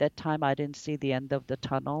mean, at that time, I didn't see the end of the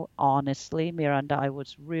tunnel. Honestly, Miranda, I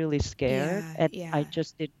was really scared Yeah. and I Yeah.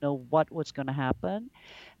 just didn't know what was going to happen.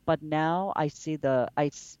 But now I see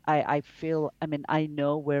I feel, I mean, I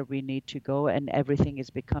know where we need to go and everything is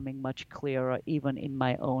becoming much clearer, even in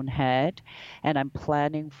my own head. And I'm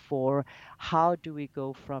planning for how do we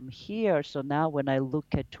go from here. So now when I look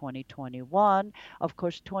at 2021, of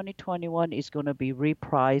course, 2021 is going to be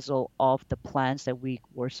reprisal of the plans that we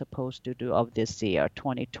were supposed to do of this year,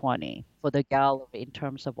 2020, for the gallery in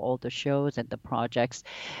terms of all the shows and the projects.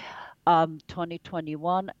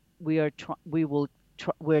 2021,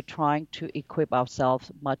 we're trying to equip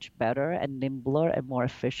ourselves much better and nimbler and more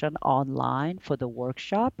efficient online for the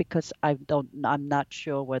workshop because I'm not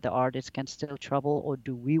sure whether artists can still travel or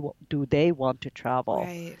do they want to travel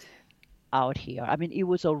Right. out here. I mean, it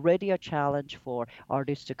was already a challenge for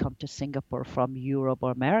artists to come to Singapore from Europe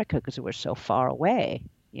or America because we're so far away,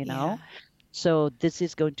 you Yeah. know? So this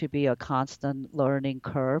is going to be a constant learning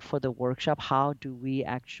curve for the workshop. How do we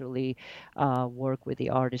actually work with the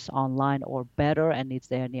artists online or better? And is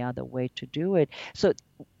there any other way to do it?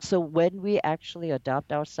 So when we actually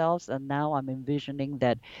adapt ourselves, and now I'm envisioning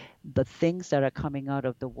that the things that are coming out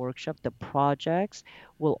of the workshop, the projects,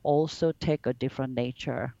 will also take a different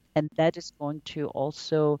nature. And that is going to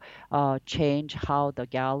also change how the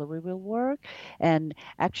gallery will work. And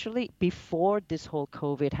actually, before this whole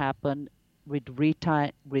COVID happened, with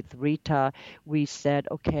Rita, we said,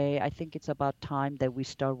 okay, I think it's about time that we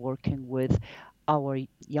start working with our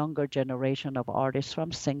younger generation of artists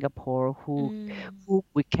from Singapore Mm. who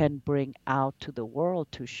we can bring out to the world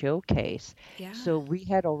to showcase. Yeah. So we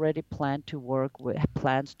had already plans to work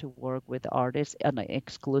with artists on an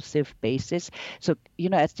exclusive basis. So,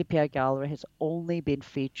 SDPI Gallery has only been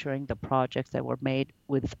featuring the projects that were made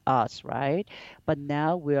with us, right? But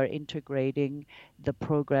now we are integrating the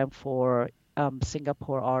program for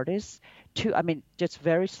Singapore artists. I mean, just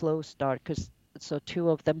very slow start because so two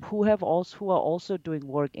of them who are also doing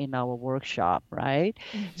work in our workshop, right?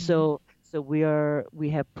 Hmm. So we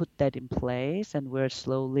have put that in place and we're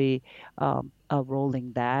slowly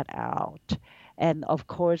rolling that out. And of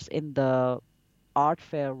course, in the art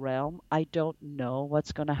fair realm, I don't know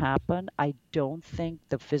what's going to happen. I don't think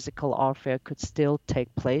the physical art fair could still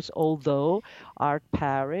take place, although Art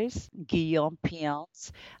Paris, Guillaume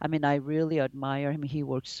Piance, I mean, I really admire him. He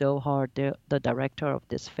worked so hard, the director of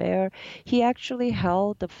this fair. He actually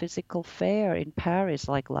held the physical fair in Paris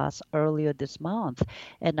like earlier this month,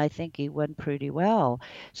 and I think it went pretty well.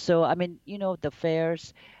 So, I mean, the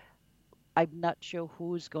fairs, I'm not sure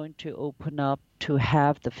who's going to open up to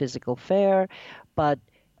have the physical fair, but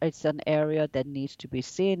it's an area that needs to be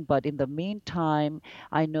seen. But in the meantime,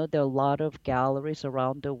 I know there are a lot of galleries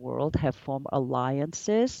around the world have formed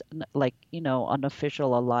alliances, like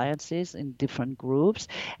unofficial alliances in different groups,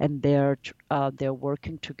 and they're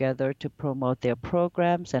working together to promote their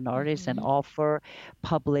programs and artists and Hmm. offer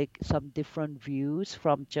public some different views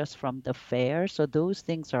from the fair. So those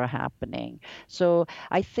things are happening. So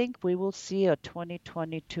I think we will see a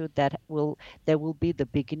 2022 that will be the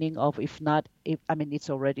beginning of, if not, if I mean it's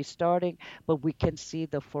already starting, but we can see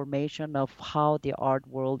the formation of how the art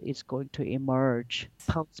world is going to emerge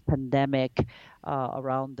post pandemic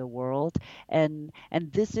around the world. And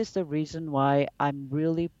this is the reason why I'm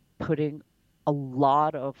really putting a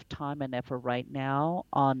lot of time and effort right now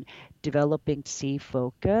on developing C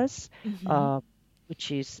Focus, Hmm. uh,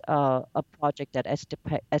 which is a project that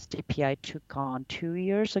SDPI took on 2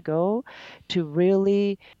 years ago to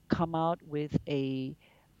really come out with a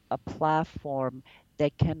platform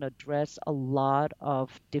that can address a lot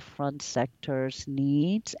of different sectors'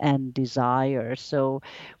 needs and desires. So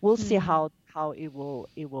we'll see Hmm. how it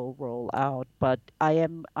will roll out. But I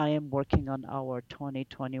am working on our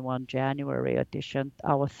 2021 January edition,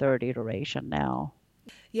 our third iteration now.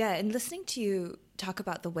 Yeah, and listening to you talk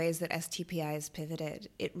about the ways that STPI has pivoted,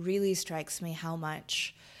 it really strikes me how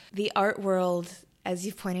much the art world, as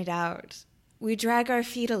you've pointed out, we drag our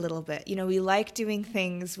feet a little bit. We like doing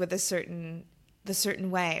things with a certain a certain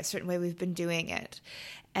way we've been doing it.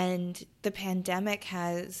 And the pandemic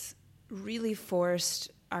has really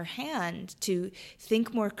forced our hand to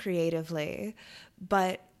think more creatively,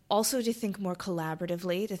 but also to think more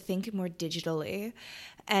collaboratively, to think more digitally.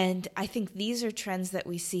 And I think these are trends that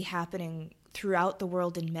we see happening throughout the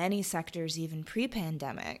world in many sectors, even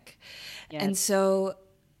pre-pandemic. Yes. And so,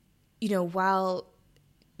 while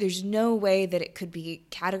there's no way that it could be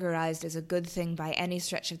categorized as a good thing by any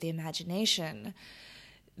stretch of the imagination,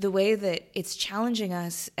 the way that it's challenging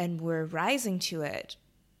us and we're rising to it,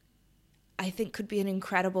 I think could be an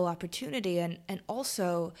incredible opportunity. And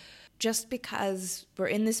also, just because we're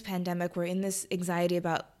in this pandemic, we're in this anxiety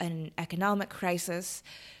about an economic crisis,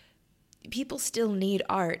 people still need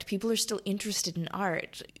art. People are still interested in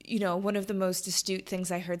art. One of the most astute things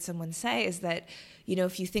I heard someone say is that,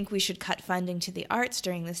 if you think we should cut funding to the arts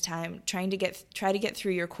during this time, try to get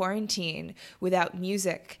through your quarantine without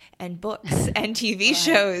music and books and TV Right.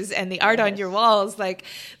 shows and the art on Yes. your walls, like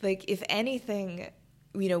if anything,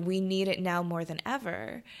 we need it now more than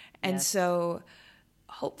ever. And Yes. so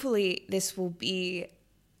hopefully this will be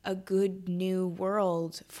a good new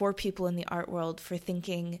world for people in the art world for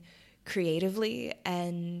thinking creatively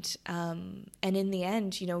and in the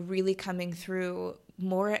end, really coming through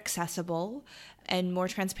more accessible and more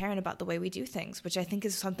transparent about the way we do things, which I think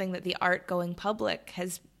is something that the art going public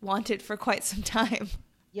has wanted for quite some time.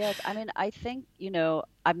 Yes, I mean, I think,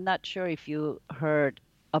 I'm not sure if you heard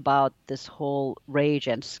about this whole rage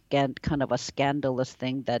and kind of a scandalous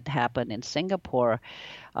thing that happened in Singapore,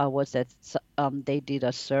 was that they did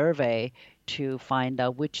a survey to find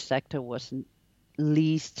out which sector was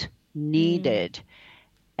least needed,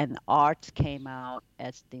 and arts came out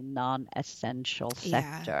as the non-essential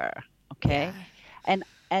sector. Okay. Yeah.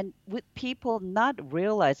 And with people not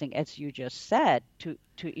realizing, as you just said, to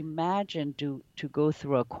imagine to go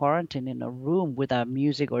through a quarantine in a room without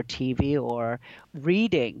music or TV or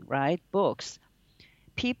reading, right, books,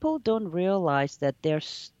 people don't realize that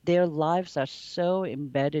their lives are so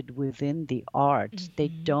embedded within the arts. They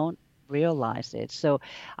don't realize it. So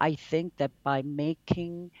I think that by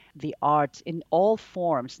making the arts in all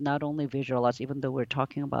forms, not only visual arts, even though we're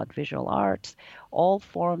talking about visual arts, all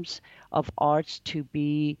forms of arts to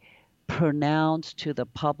be pronounced to the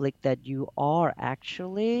public that you are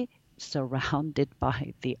actually surrounded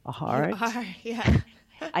by the art. You are, yeah.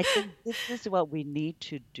 I think this is what we need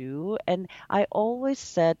to do. And I always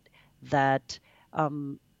said that,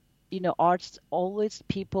 arts always,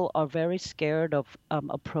 people are very scared of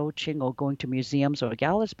approaching or going to museums or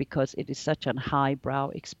galleries because it is such an highbrow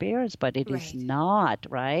experience, but it is Right. not,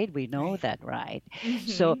 right? We know Right. that, right?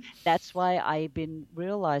 So that's why I've been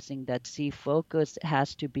realizing that Focus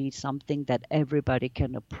has to be something that everybody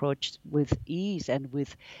can approach with ease and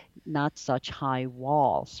with not such high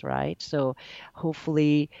walls, right? So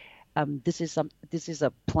hopefully, this is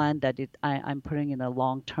a plan that I'm putting in a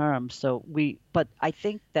long term. But I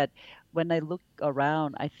think that when I look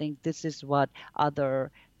around, I think this is what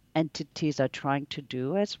other entities are trying to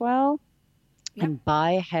do as well. Yep. And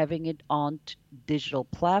by having it on digital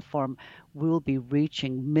platform, we'll be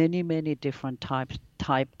reaching many, many different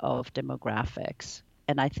type of demographics.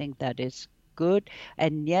 And I think that is good.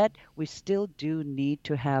 And yet we still do need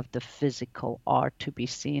to have the physical art to be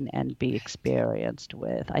seen and be experienced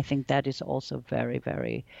with. I think that is also very,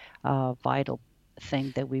 very vital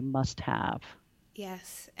thing that we must have.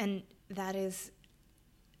 Yes, and that is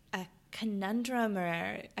a conundrum,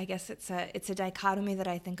 or I guess it's a dichotomy that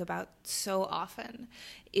I think about so often,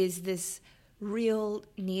 is this real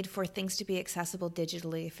need for things to be accessible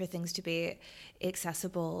digitally, for things to be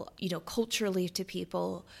accessible, culturally to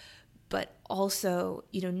people, but also,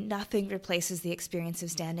 nothing replaces the experience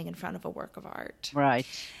of standing in front of a work of art. Right.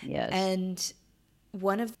 Yes. And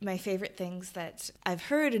one of my favorite things that I've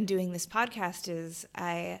heard in doing this podcast is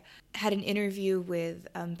I had an interview with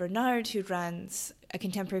Bernard, who runs a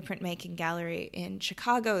contemporary printmaking gallery in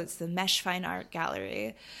Chicago. It's the Mesh Fine Art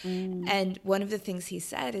Gallery. And one of the things he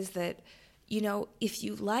said is that, if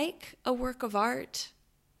you like a work of art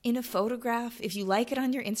in a photograph, if you like it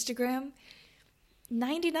on your Instagram,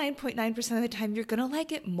 99.9% of the time you're gonna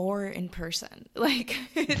like it more in person.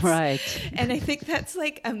 Right. And I think that's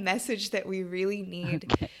like a message that we really need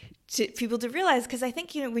to people to realize, because I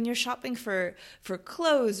think when you're shopping for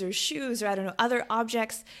clothes or shoes or other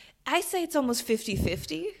objects, I say it's almost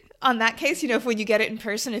 50-50 on that case, if when you get it in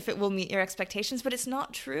person, if it will meet your expectations. But it's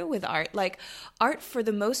not true with art. Like, art for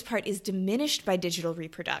the most part is diminished by digital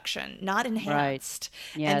reproduction, not enhanced.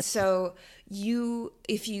 Right. Yes. And so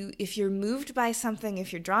if you're moved by something,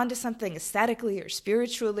 if you're drawn to something aesthetically or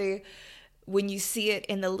spiritually, when you see it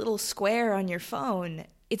in the little square on your phone,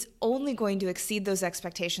 it's only going to exceed those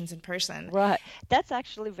expectations in person. Right. That's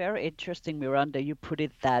actually very interesting, Miranda. You put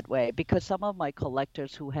it that way because some of my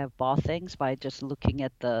collectors who have bought things by just looking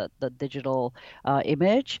at the digital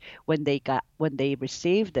image, when they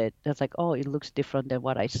received it, it's like, oh, it looks different than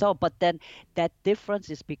what I saw. But then that difference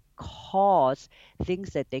is because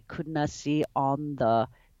things that they could not see on the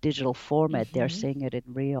digital format, they're seeing it in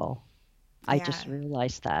real. I just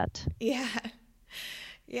realized that. Yeah.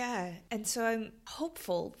 Yeah. And so I'm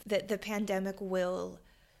hopeful that the pandemic will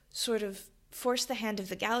sort of force the hand of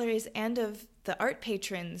the galleries and of the art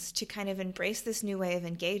patrons to kind of embrace this new way of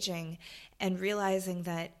engaging and realizing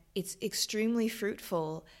that it's extremely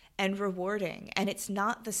fruitful and rewarding. And it's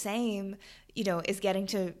not the same, as getting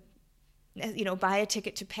to, buy a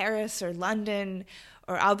ticket to Paris or London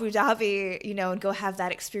or Abu Dhabi, and go have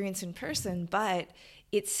that experience in person. But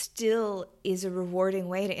it still is a rewarding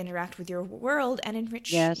way to interact with your world and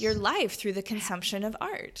enrich your life through the consumption of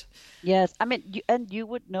art. Yes. I mean, you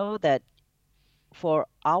would know that for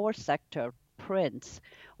our sector, prints,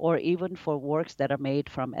 or even for works that are made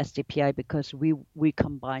from SDPI, because we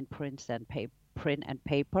combine print and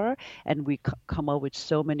paper, and we come up with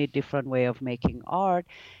so many different way of making art.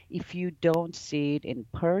 If you don't see it in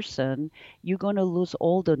person, you're going to lose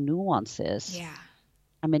all the nuances. Yeah.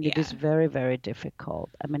 I mean, it is very, very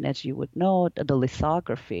difficult. I mean, as you would know, the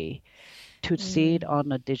lithography, to see it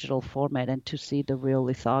on a digital format and to see the real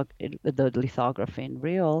lithography in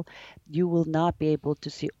real, you will not be able to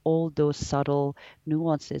see all those subtle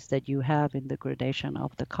nuances that you have in the gradation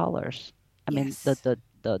of the colors. I mean, the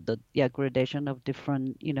gradation of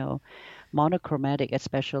different, monochromatic,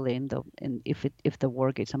 especially if the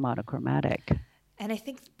work is a monochromatic. And I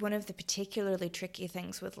think one of the particularly tricky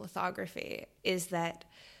things with lithography is that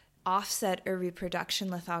offset or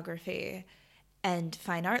reproduction lithography and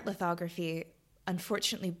fine art lithography,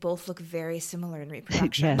 unfortunately, both look very similar in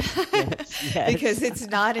reproduction. Yes. Because it's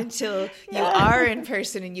not until you are in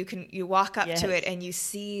person and you walk up to it and you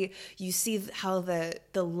see how the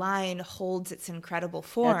line holds its incredible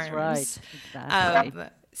forms. That's right. Exactly.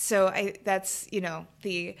 So that's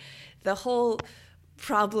the whole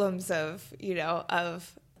problems of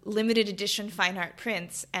limited edition fine art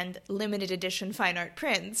prints and limited edition fine art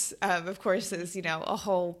prints, of course, is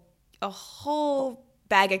a whole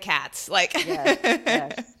bag of cats. Like,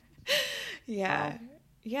 yes. Yeah.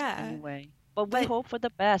 Anyway, but we hope for the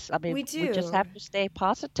best. I mean, we just have to stay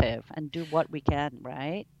positive and do what we can,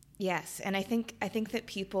 right? Yes, and I think that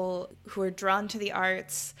people who are drawn to the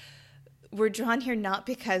arts, we're drawn here not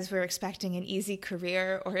because we're expecting an easy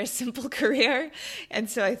career or a simple career, and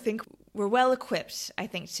so I think we're well equipped, I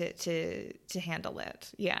think, to handle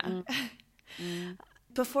it. Yeah.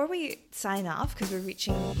 Before we sign off, because we're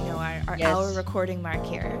reaching our hour recording mark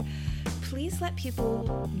here, please let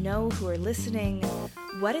people know who are listening,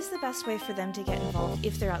 what is the best way for them to get involved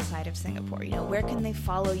if they're outside of Singapore? Where can they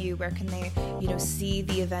follow you? Where can they, see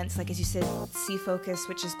the events? Like, as you said, C-Focus,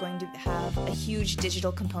 which is going to have a huge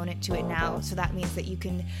digital component to it now. So that means that you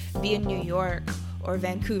can be in New York or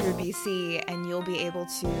Vancouver, BC, and you'll be able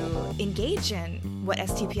to engage in what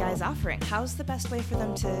STPI is offering. How's the best way for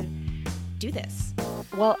them to do this?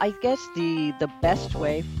 Well, I guess the best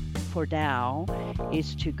way for now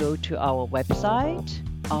is to go to our website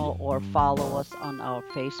or follow us on our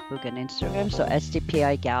Facebook and Instagram. So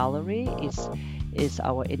SDPI Gallery is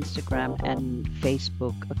our Instagram and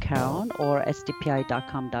Facebook account, or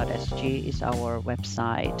sdpi.com.sg is our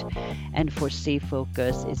website. And for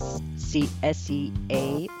C-Focus is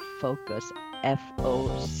SEA Focus,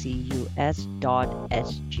 FOCUS.SG.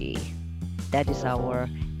 That is our,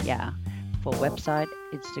 for website,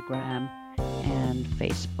 Instagram, and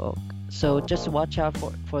Facebook. So just watch out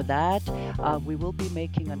for that. We will be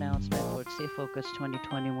making announcement for C-Focus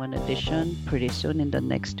 2021 edition pretty soon, in the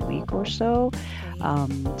next week or so.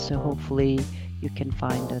 So hopefully you can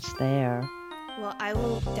find us there. Well, I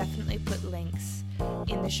will definitely put links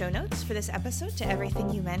in the show notes for this episode to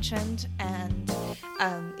everything you mentioned, and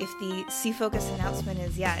if the C-Focus announcement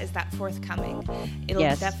is that forthcoming,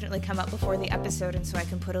 it'll definitely come up before the episode, and so I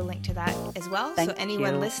can put a link to that as well. So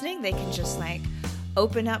anyone listening, they can just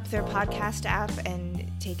open up their podcast app and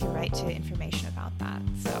take you right to information about that.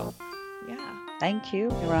 So thank you,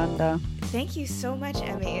 Miranda. Thank you so much,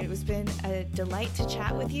 Emmy. It has been a delight to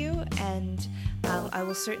chat with you, and I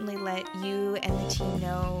will certainly let you and the team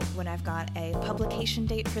know when I've got a publication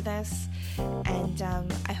date for this. And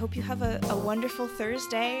I hope you have a wonderful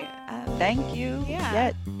Thursday. Thank you.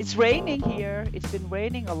 Yeah, it's raining here. It's been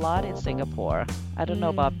raining a lot in Singapore. I don't know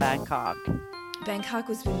about Bangkok. Bangkok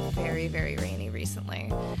has been very, very rainy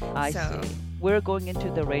recently. I see. We're going into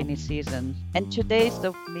the rainy season. And today's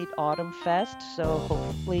the Mid-Autumn Fest, so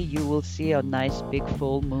hopefully you will see a nice big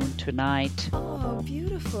full moon tonight. Oh,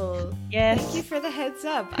 beautiful. Yes. Thank you for the heads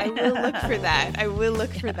up. I will look for that. I will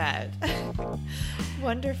look for that.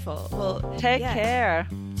 Wonderful. Well, take care.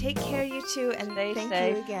 Take care, you too, and stay thank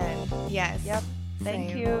safe. you again. Yes. Yep. Thank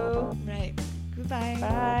Same. you. Right. Goodbye.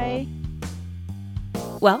 Bye.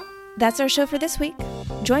 Well, that's our show for this week.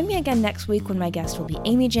 Join me again next week when my guest will be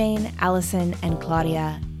Amy Jane, Allison, and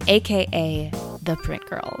Claudia, aka the Print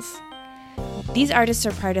Girls. These artists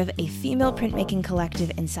are part of a female printmaking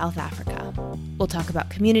collective in South Africa. We'll talk about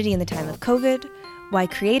community in the time of COVID, why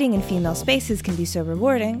creating in female spaces can be so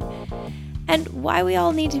rewarding, and why we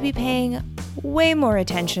all need to be paying way more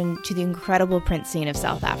attention to the incredible print scene of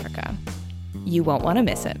South Africa. You won't want to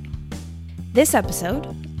miss it. This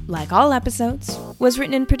episode, like all episodes, was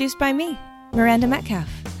written and produced by me, Miranda Metcalf,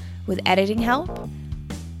 with editing help,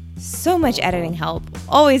 so much editing help,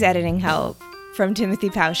 always editing help, from Timothy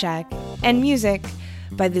Pauschak, and music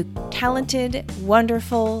by the talented,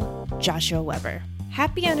 wonderful Joshua Weber.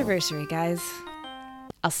 Happy anniversary, guys.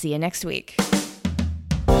 I'll see you next week.